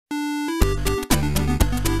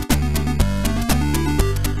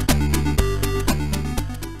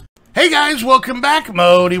Hey guys, welcome back.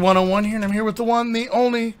 Modi 101 here, and I'm here with the one, the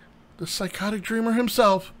only, the psychotic dreamer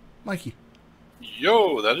himself, Mikey.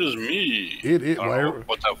 Yo, that is me. I don't know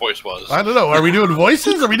what that voice was. I don't know. Are we doing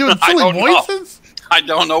voices? Are we doing silly voices? I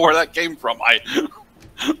don't know where that came from. I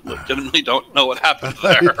legitimately don't know what happened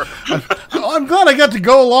there. I'm glad I got to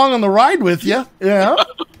go along on the ride with you. Yeah.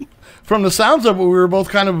 From the sounds of it, we were both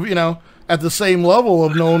kind of, you know, at the same level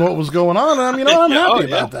of knowing what was going on. And I'm happy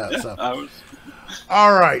about that. Yeah, so.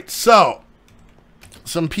 All right, so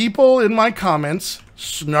some people in my comments,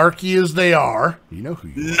 snarky as they are, you know who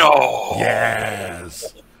you are. No.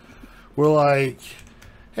 Yes. We're like,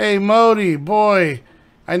 hey, Modi, boy,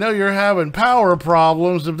 I know you're having power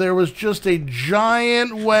problems. If there was just a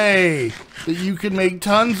giant way that you could make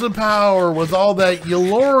tons of power with all that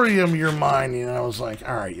yellorium you're mining. And I was like,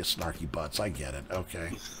 all right, you snarky butts, I get it.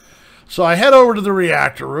 Okay. So I head over to the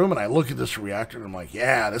reactor room, and I look at this reactor, and I'm like,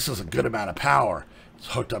 yeah, this is a good amount of power. It's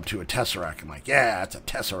hooked up to a tesseract. I'm like, yeah, it's a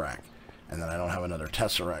tesseract. And then I don't have another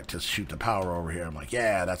tesseract to shoot the power over here. I'm like,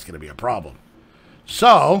 yeah, that's going to be a problem.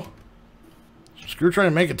 So, screw trying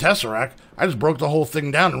to make a tesseract. I just broke the whole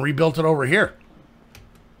thing down and rebuilt it over here.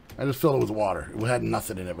 I just filled it with water. It had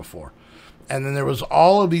nothing in it before. And then there was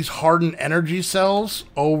all of these hardened energy cells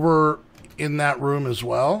over in that room as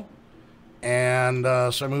well. And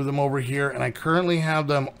so I moved them over here, and I currently have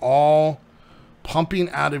them all pumping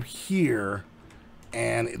out of here,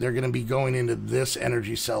 and they're going to be going into this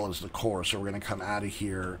energy cell as the core. So we're going to come out of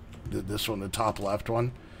here. This one, the top left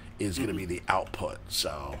one, is going to be the output.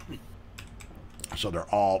 So they're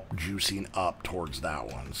all juicing up towards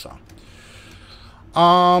that one. So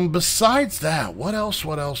besides that, what else?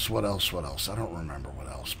 I don't remember what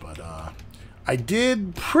else, but I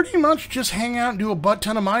did pretty much just hang out and do a butt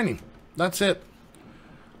ton of mining. That's it.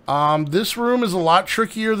 This room is a lot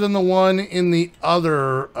trickier than the one in the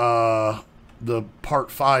other, the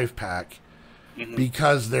part 5 pack,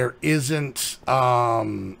 because there isn't,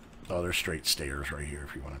 oh, there's straight stairs right here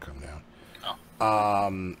if you want to come down.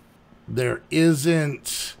 Oh. There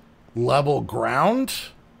isn't level ground.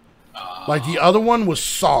 Like the other one was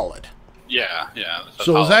solid. Yeah.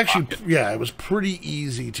 So it was actually, it was pretty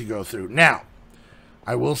easy to go through. Now,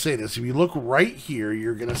 I will say this. If you look right here,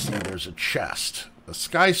 you're going to see there's a chest. A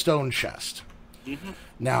skystone chest.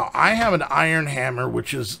 Now, I have an iron hammer,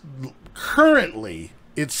 which is currently,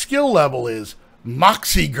 its skill level is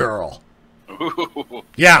Moxie Girl. Ooh.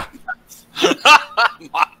 Yeah.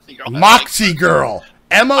 Moxie Girl. Moxie Girl.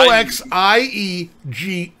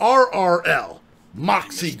 MOXIEGRRL.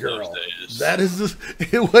 Moxie Girl. That is this,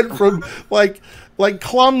 it went from like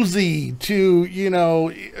clumsy to, you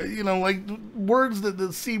know, like words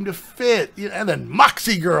that seem to fit, and then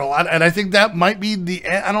Moxie Girl, and I think that might be the,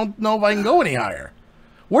 I don't know if I can go any higher.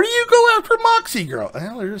 Where do you go after Moxie Girl?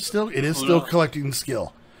 Well, it is still collecting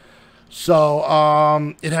skill.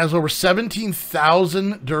 So, it has over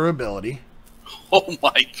 17,000 durability. Oh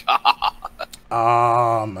my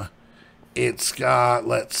god. It's got,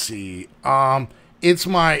 let's see, it's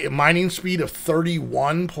my mining speed of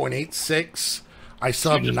 31.86. I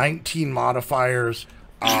still have 19 modifiers.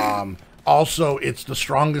 Also, it's the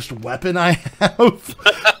strongest weapon I have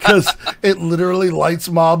because it literally lights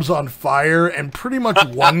mobs on fire and pretty much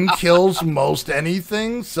one kills most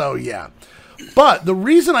anything. So, yeah. But the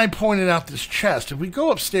reason I pointed out this chest, if we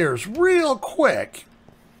go upstairs real quick,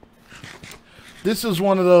 this is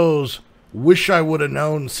one of those wish I would have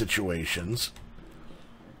known situations.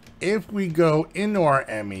 If we go into our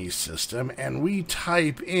ME system and we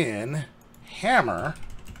type in hammer,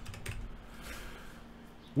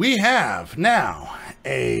 we have now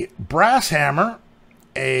a brass hammer,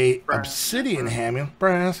 a obsidian hammer,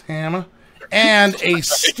 brass hammer, and a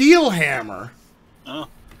steel hammer. Oh.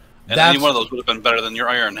 And any one of those would have been better than your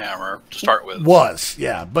iron hammer to start with. Was,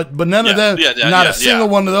 yeah. But none of them, not a single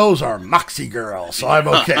one of those are Moxie Girl, so I'm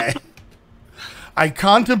okay. I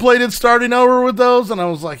contemplated starting over with those, and I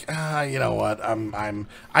was like, you know what? I'm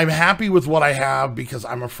happy with what I have because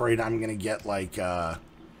I'm afraid I'm gonna get like the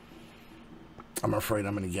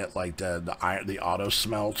auto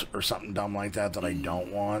smelt or something dumb like that I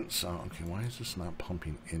don't want. So okay, why is this not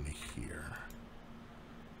pumping in here?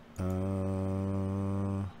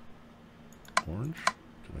 Orange,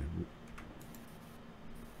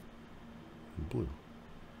 blue.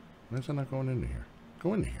 Why is that not going into here?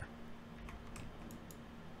 Go into here.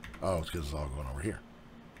 Oh, it's because it's all going over here.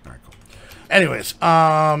 All right, cool. Anyways,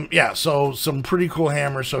 yeah, so some pretty cool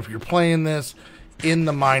hammers. So if you're playing this in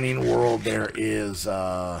the mining world, there is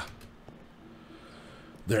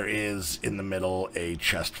in the middle a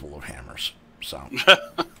chest full of hammers. So,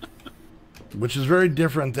 which is very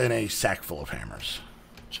different than a sack full of hammers.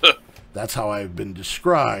 That's how I've been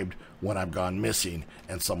described when I've gone missing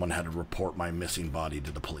and someone had to report my missing body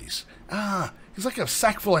to the police. He's like a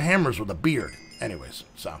sack full of hammers with a beard. Anyways,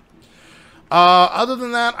 so. Other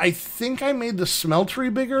than that, I think I made the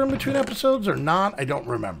smeltery bigger in between episodes or not. I don't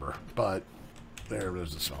remember, but there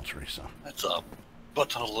is the smeltery, so. That's a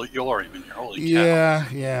ton of yolarium in here. Holy cow.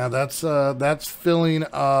 Yeah, that's filling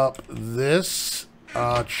up this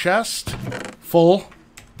chest full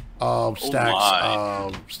of stacks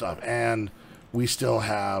of stuff. And we still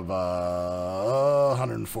have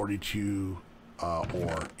 142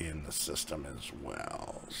 ore in the system as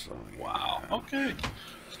well. So, yeah. Wow. Okay.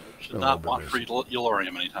 Should not want free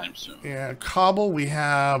yolarium anytime soon. Yeah, cobble, we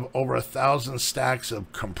have over 1,000 stacks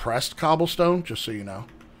of compressed cobblestone, just so you know,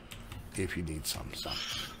 if you need some. So.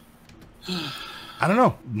 I don't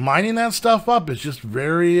know. Mining that stuff up is just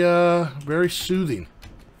very, very soothing.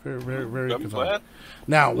 Very cathartic.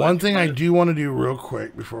 Now, one thing I do want to do real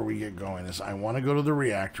quick before we get going is I want to go to the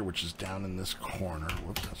reactor, which is down in this corner.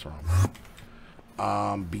 Whoops, that's wrong.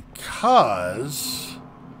 Because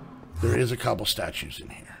there is a couple statues in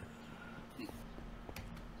here.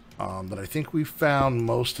 That I think we found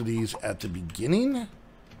most of these at the beginning,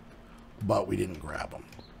 but we didn't grab them.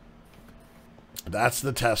 That's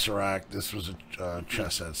the Tesseract. This was a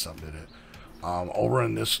chest that something in it. Over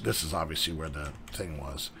in this is obviously where the thing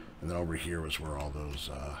was. And then over here was where all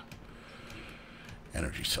those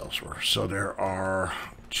energy cells were. So there are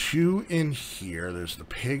 2 in here. There's the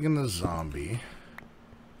pig and the zombie.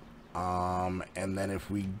 And then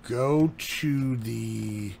if we go to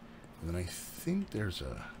the... And then I think there's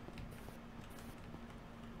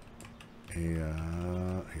here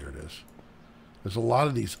it is. There's a lot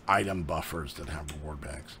of these item buffers that have reward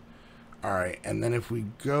bags. All right, and then if we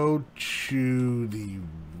go to the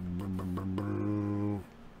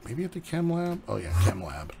maybe at the chem lab. Oh yeah, chem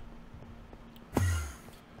lab.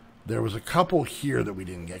 There was a couple here that we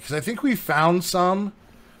didn't get because I think we found some,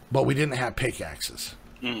 but we didn't have pickaxes.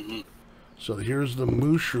 So here's the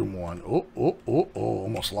mushroom one. Oh!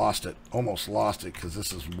 Almost lost it. Almost lost it because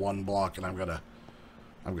this is 1 block, and I've got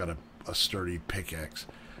a sturdy pickaxe.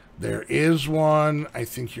 There is one. I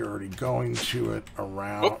think you're already going to it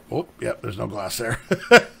around. Oh, yep. There's no glass there.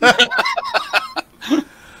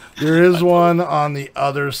 There is one on the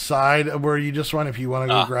other side where you just run if you want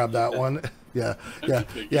to go grab that one. Yeah.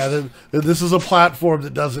 This is a platform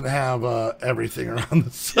that doesn't have everything around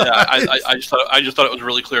the side. Yeah, I just thought it was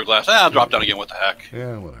really clear glass. I'll drop down again. What the heck?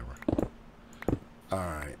 Yeah, whatever. All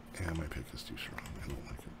right. Yeah, my pick is too strong. I don't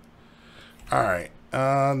like it. All right.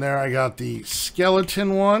 There I got the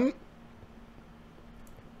skeleton one.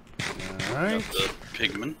 All right. The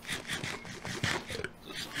pigman.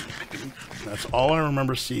 That's all I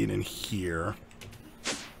remember seeing in here.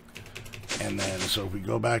 And then, so if we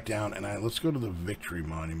go back down, and let's go to the Victory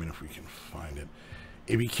Monument if we can find it.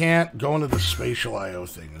 If you can't, go into the Spatial I.O.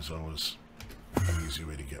 thing is always an easy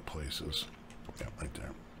way to get places. Yeah, right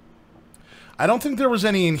there. I don't think there was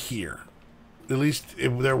any in here. At least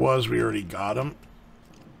if there was, we already got them.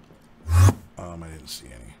 I didn't see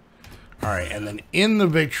any. All right, and then in the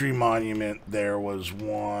Victory Monument, there was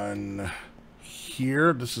one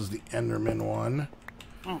here. This is the Enderman one.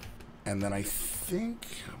 And then I think,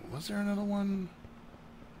 was there another one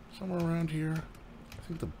somewhere around here?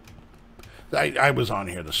 I think I was on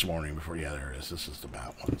here this morning before. Yeah, there it is. This is the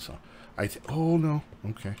bat one. So oh no.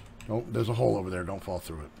 Okay. Oh, there's a hole over there. Don't fall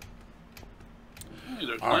through it. Hey,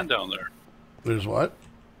 there's land down there. There's what?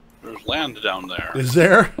 There's land down there. Is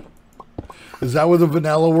there? Is that where the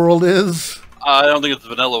vanilla world is? I don't think it's the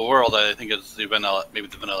vanilla world. I think it's the vanilla, maybe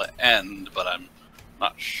the vanilla end, but I'm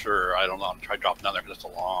not sure. I don't know. I'll try dropping down there because it's a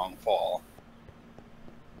long fall.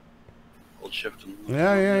 Hold shift.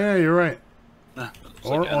 Yeah. You're right.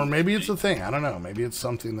 Or maybe it's a thing. I don't know. Maybe it's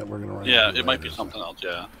something that we're going to run into. Yeah, it might be something else.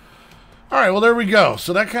 Yeah. All right. Well, there we go.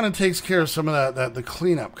 So that kind of takes care of some of the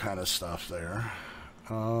cleanup kind of stuff there.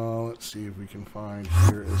 Let's see if we can find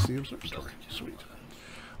here is the observatory. Sweet.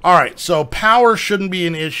 All right, so power shouldn't be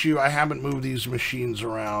an issue. I haven't moved these machines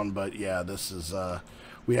around, but yeah, this is,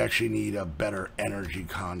 we actually need a better energy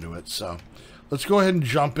conduit. So let's go ahead and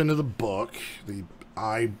jump into the book, the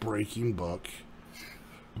eye-breaking book.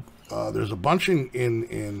 There's a bunch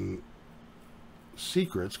in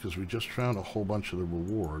secrets, because we just found a whole bunch of the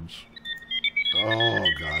rewards. Oh,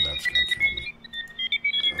 God, that's going to kill me.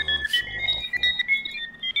 Oh, it's so awful.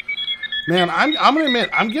 Man, I'm going to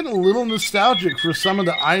admit, I'm getting a little nostalgic for some of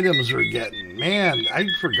the items we're getting. Man, I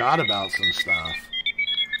forgot about some stuff.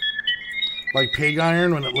 Like pig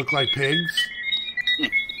iron when it looked like pigs.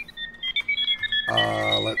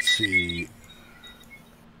 Let's see.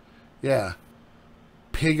 Yeah.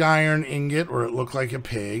 Pig iron ingot where it looked like a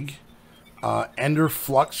pig. Ender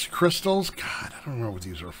flux crystals. God, I don't remember what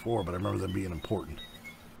these are for, but I remember them being important.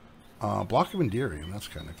 Block of Enderium. That's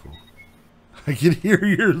kind of cool. I can hear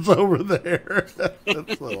yours over there.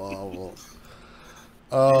 That's so awful.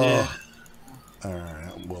 Oh.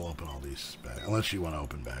 Alright, we'll open all these bags. Unless you want to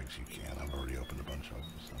open bags, you can. I've already opened a bunch of them.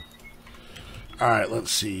 So. Alright,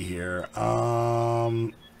 let's see here.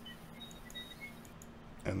 And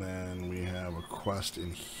then we have a quest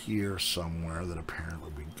in here somewhere that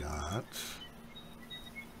apparently we got.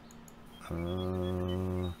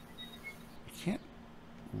 I can't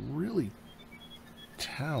really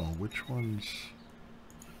tell which ones.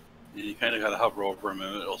 You kind of got to hover over them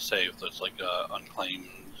and it'll say if there's like unclaimed.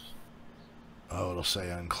 Oh, it'll say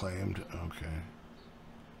unclaimed? Okay.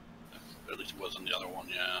 At least it was in the other one,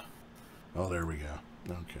 yeah. Oh, there we go.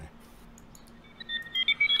 Okay.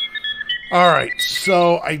 Alright,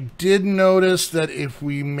 so I did notice that if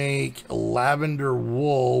we make lavender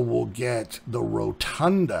wool, we'll get the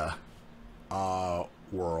Rotunda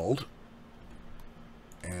world.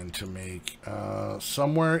 And to make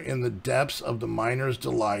somewhere in the depths of the Miner's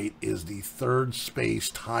Delight is the third space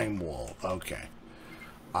time wool. Okay.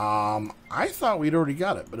 I thought we'd already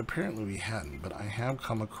got it, but apparently we hadn't. But I have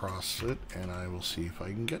come across it, and I will see if I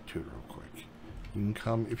can get to it real quick. You can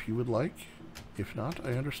come if you would like. If not,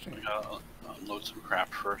 I understand. We gotta unload some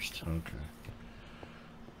crap first. Okay.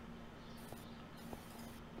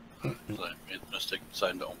 So I made the mistake of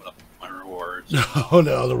deciding to open up my rewards. Oh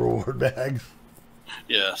no, the reward bags.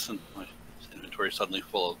 Yes, and my inventory is suddenly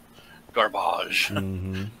full of garbage.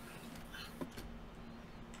 Mm-hmm.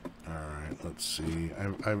 Alright, let's see.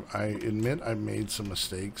 I admit I made some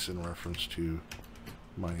mistakes in reference to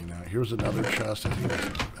mining out. Here's another chest. I think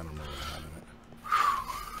I don't know what I had in it.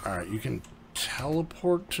 Alright, you can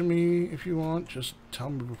teleport to me if you want. Just tell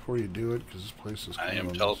me before you do it, because this place is I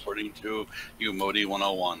am teleporting to you, Modi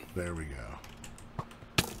 101. There we go.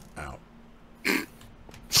 Out.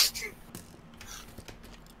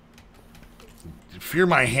 Fear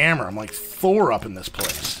my hammer. I'm like Thor up in this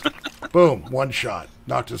place. Boom. One shot.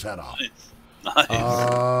 Knocked his head off.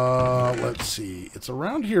 Nice. Let's see. It's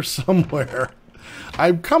around here somewhere.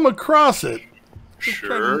 I've come across it.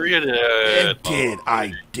 Sure you did. It did.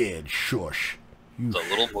 I did. Shush. The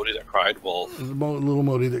little Modi that cried wolf. The little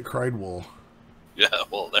Modi that cried wool. Yeah,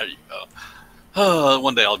 well, there you go.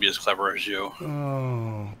 One day I'll be as clever as you.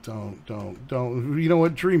 Oh, don't. You know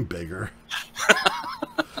what? Dream bigger.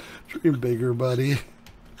 Dream bigger, buddy.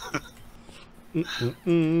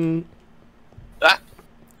 Ah.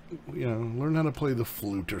 You know, learn how to play the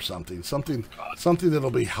flute or something. Something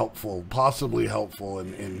that'll be helpful, possibly helpful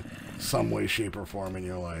in some way, shape, or form in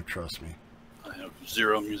your life. Trust me. I have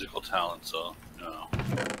zero musical talent, so no.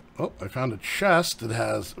 Oh, I found a chest that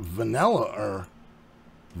has vanilla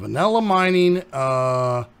mining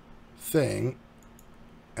thing,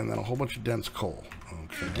 and then a whole bunch of dense coal.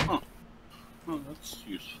 Okay. Huh. Oh, that's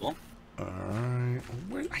useful. Alright.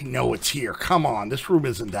 I know it's here. Come on. This room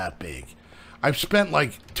isn't that big. I've spent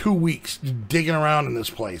like 2 weeks digging around in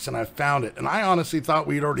this place, and I found it. And I honestly thought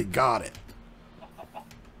we'd already got it.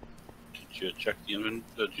 Did you check did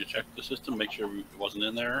you check the system, make sure it wasn't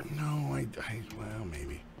in there? No, well,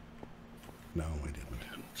 maybe. No, I didn't.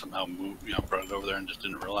 And somehow moved, brought it over there and just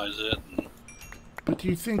didn't realize it. And... But do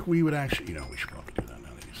you think we would actually... we should probably do that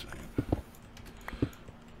now that you say it.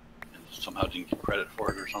 And somehow didn't get credit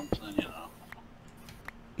for it or something,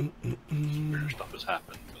 Weird stuff has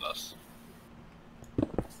happened with us.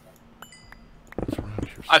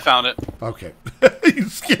 I found it. Okay. You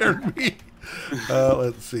scared me.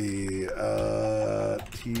 Let's see.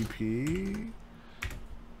 TP.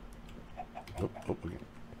 Okay.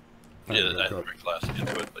 Yeah, I didn't break glass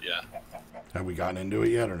into it, but yeah. Have we gotten into it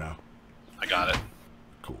yet or no? I got it.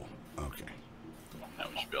 Cool. Okay. Now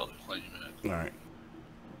we should be able to claim it. Alright.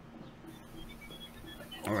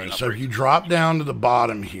 Alright, so if you drop down to the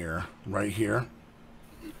bottom here, right here,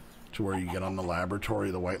 to where you get on the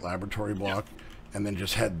laboratory, the white laboratory block, and then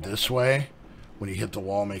just head this way, when you hit the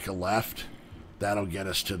wall, make a left, that'll get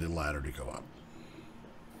us to the ladder to go up.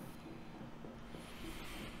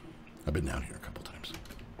 I've been down here a couple times.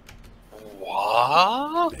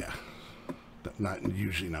 What? Yeah.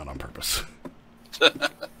 Usually not on purpose.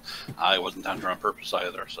 I wasn't down here on purpose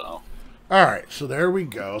either, so... Alright, so there we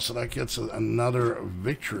go. So that gets another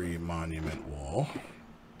victory monument wall.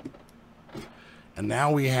 And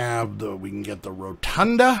now we have we can get the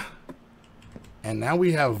Rotunda. And now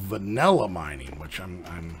we have vanilla mining, which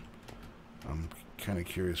I'm kind of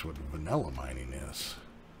curious what vanilla mining is.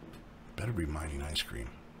 Better be mining ice cream.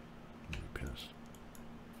 I'm pissed.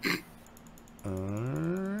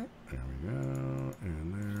 Alright, there we go.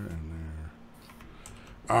 And there, and there.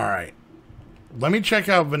 Alright. let me check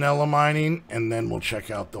out vanilla mining, and then we'll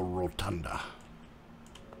check out the rotunda.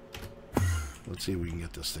 Let's see if we can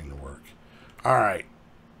get this thing to work. All right.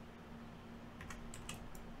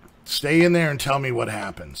 Stay in there and tell me what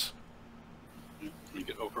happens. You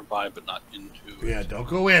get over by, but not into. Yeah, don't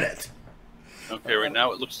go in it. Okay, right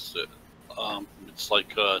now it looks. It's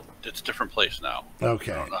like it's a different place now.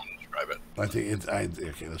 Okay. I don't know how to describe it. I think it's.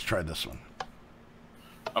 Okay, let's try this one.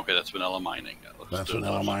 Okay, that's vanilla mining. That's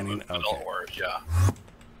vanilla mining. Vanilla Okay. ores, yeah.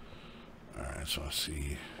 All right, so let's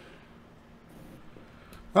see.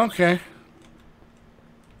 Okay.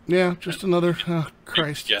 Yeah, just another. Oh,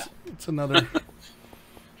 Christ. Yeah. It's another.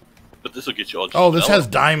 But this will get you all. Oh, this has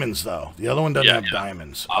diamonds though. The other one doesn't have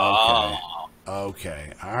diamonds. Okay. Oh.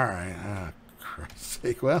 Okay. All right. Christ's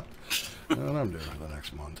sake. Well, what I'm doing for the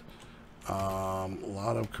next month. A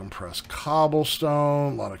lot of compressed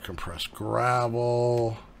cobblestone. A lot of compressed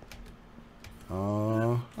gravel.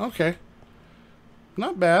 Okay.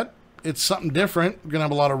 Not bad. It's something different. We're gonna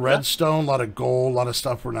have a lot of redstone, a lot of gold, a lot of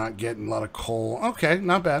stuff we're not getting, a lot of coal. Okay,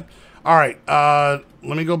 not bad. All right.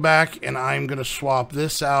 Let me go back, and I'm gonna swap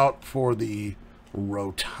this out for the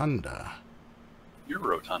rotunda. Your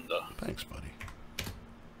rotunda. Thanks, buddy.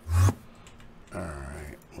 All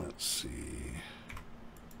right. Let's see.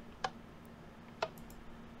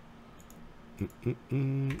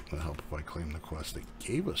 It'll help if I claim the quest that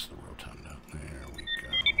gave us the rotunda. There we go.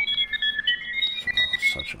 Oh,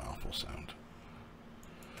 such an awful sound.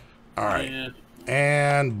 All right. Yeah.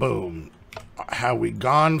 And boom. Have we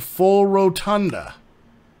gone full rotunda?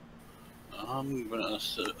 I'm gonna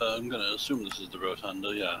assume this is the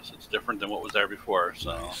rotunda. Yes, it's different than what was there before.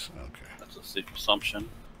 So Nice. Okay. that's a safe assumption.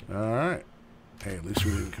 All right. Hey, at least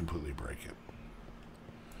we didn't completely break it.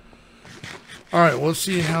 All right, well, let's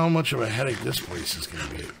see how much of a headache this place is going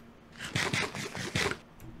to be.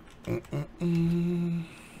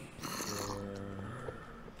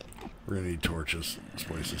 We're going to need torches. This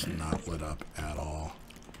place is not lit up at all.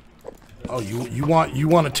 Oh, you want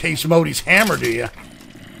to taste Modi's hammer, do you?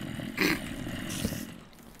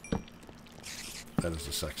 That is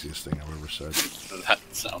the sexiest thing I've ever said. That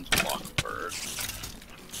sounds awkward.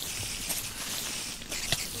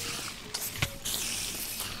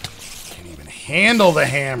 Can't even handle the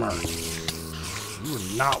hammer. You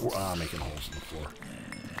are not making holes in the floor.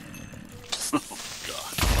 Oh,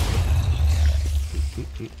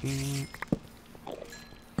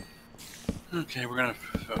 God. Okay, we're going to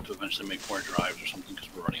have to eventually make more drives or something because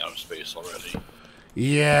we're running out of space already.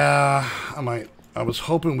 Yeah, I was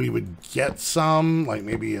hoping we would get some, like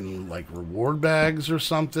maybe in like reward bags or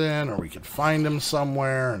something, or we could find them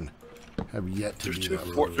somewhere, and have yet to do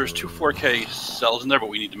that. There's two 4K cells in there, but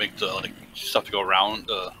we need to make the like stuff to go around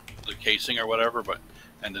the casing or whatever.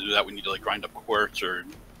 And to do that, we need to like grind up quartz or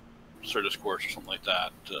Certus quartz or something like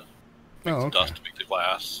that to make the dust to make the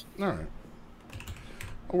glass. All right,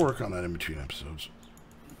 I'll work on that in between episodes.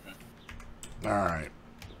 Okay. All right.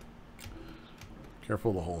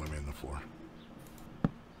 Careful of the hole I made in the floor.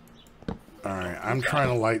 Alright, I'm trying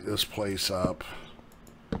to light this place up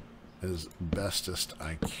as bestest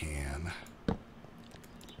I can.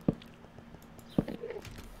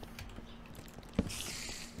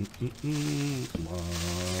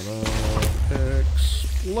 Lot of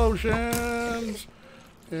explosions.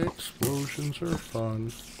 Explosions are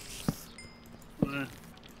fun.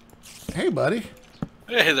 Hey, buddy.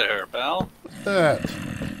 Hey there, pal. What's that?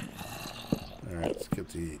 Alright, let's get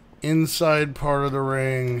the inside part of the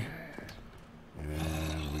ring.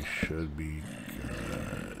 And we should be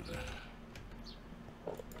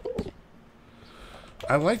good.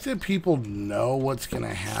 I like that people know what's going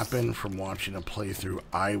to happen from watching a playthrough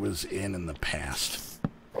I was in the past.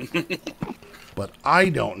 But I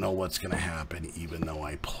don't know what's going to happen even though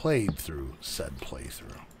I played through said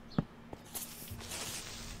playthrough.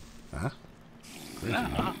 Huh?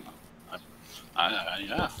 Yeah.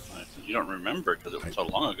 Yeah. You don't remember because it was so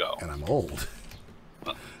long ago. And I'm old.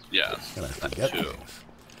 Yeah. And I forget things.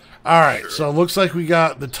 Alright, so it looks like we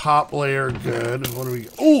got the top layer good. What do we...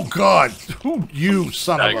 Oh, God! Who you,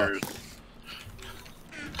 son Daggers. of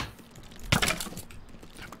a...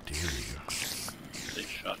 How dare you? They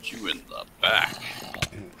shot you in the back.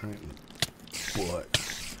 What?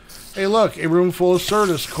 Hey, look, a room full of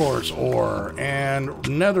Certus quartz ore, and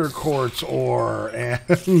nether quartz ore,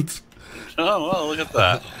 and... Oh, well, look at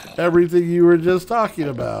that. Everything you were just talking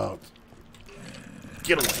about.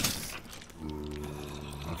 Get away.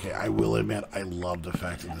 Okay, I will admit, I love the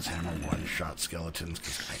fact that this hammer one-shot skeletons,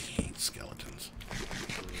 because I hate skeletons.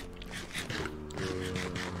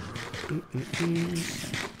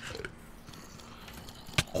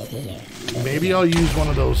 Maybe I'll use one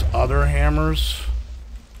of those other hammers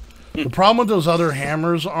The problem with those other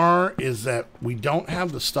hammers is that we don't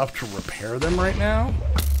have the stuff to repair them right now.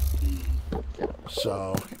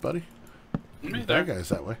 So, hey, buddy. That guy's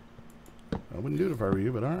that way. I wouldn't do it if I were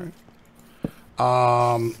you, but all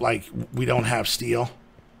right. Like, we don't have steel.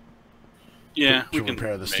 Yeah, to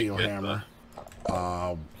repair the steel hammer.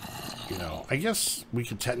 You know, I guess we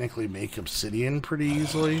could technically make obsidian pretty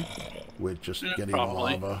easily with just getting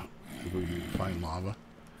lava. If we can find lava.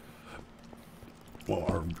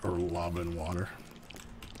 Well, or lava and water.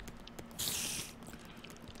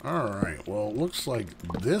 Alright, well, it looks like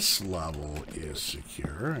this level is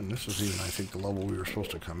secure, and this is even, I think, the level we were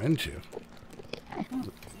supposed to come into.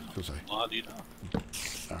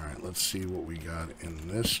 Alright, let's see what we got in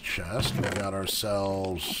this chest. We got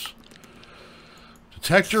ourselves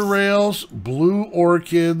detector rails, blue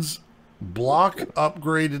orchids, block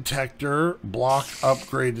upgrade detector,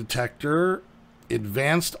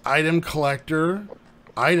 advanced item collector,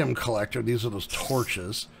 these are those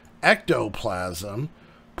torches, ectoplasm,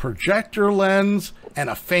 projector lens, and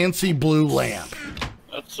a fancy blue lamp.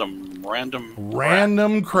 That's some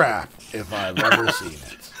random crap if I've ever seen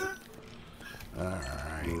it.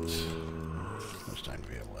 Alright. How much time do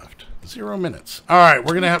we have left? 0 minutes. Alright,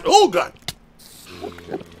 we're gonna have oh god!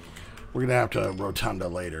 We're gonna have to rotunda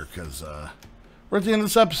later because we're at the end of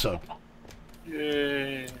this episode.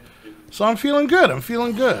 Yay. So I'm feeling good. Yeah, I'm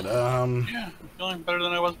feeling better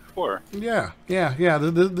than I was before. Yeah.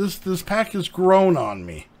 This pack has grown on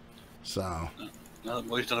me. So now that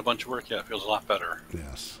we've done a bunch of work, yeah, it feels a lot better.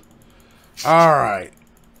 Yes. All right.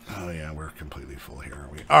 Oh yeah, we're completely full here,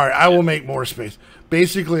 aren't we? All right, I will make more space.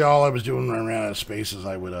 Basically, all I was doing when I ran out of space is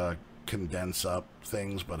I would condense up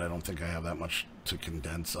things, but I don't think I have that much to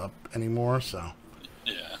condense up anymore. So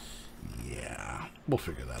yeah, we'll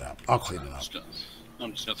figure that out. I'll clean it up.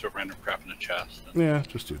 I'm just gonna throw random crap in the chest. Yeah,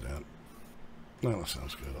 just do that. No, that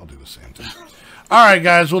sounds good. I'll do the same thing. All right,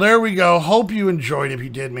 guys. Well, there we go. Hope you enjoyed. If you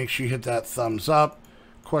did, make sure you hit that thumbs up.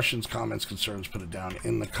 Questions, comments, concerns, put it down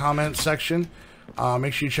in the comments section.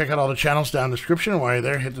 Make sure you check out all the channels down in the description. While you're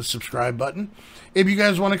there, hit the subscribe button. If you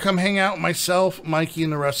guys want to come hang out with myself, Mikey,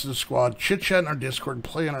 and the rest of the squad, chit-chat in our Discord, and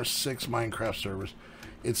play on our 6 Minecraft servers,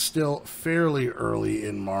 it's still fairly early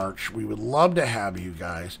in March. We would love to have you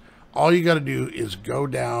guys. All you got to do is go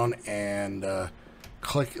down and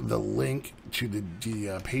click the link to the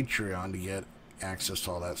Patreon to get access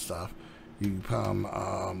to all that stuff. You can become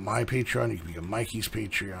my Patreon. You can become Mikey's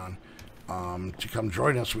Patreon to come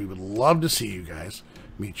join us. We would love to see you guys,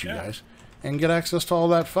 meet you guys, and get access to all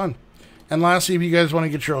that fun. And lastly, if you guys want to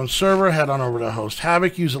get your own server, head on over to Host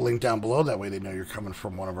Havoc. Use the link down below. That way they know you're coming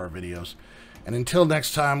from one of our videos. And until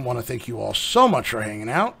next time, want to thank you all so much for hanging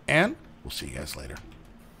out, and we'll see you guys later.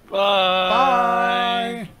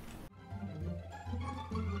 Bye. Bye.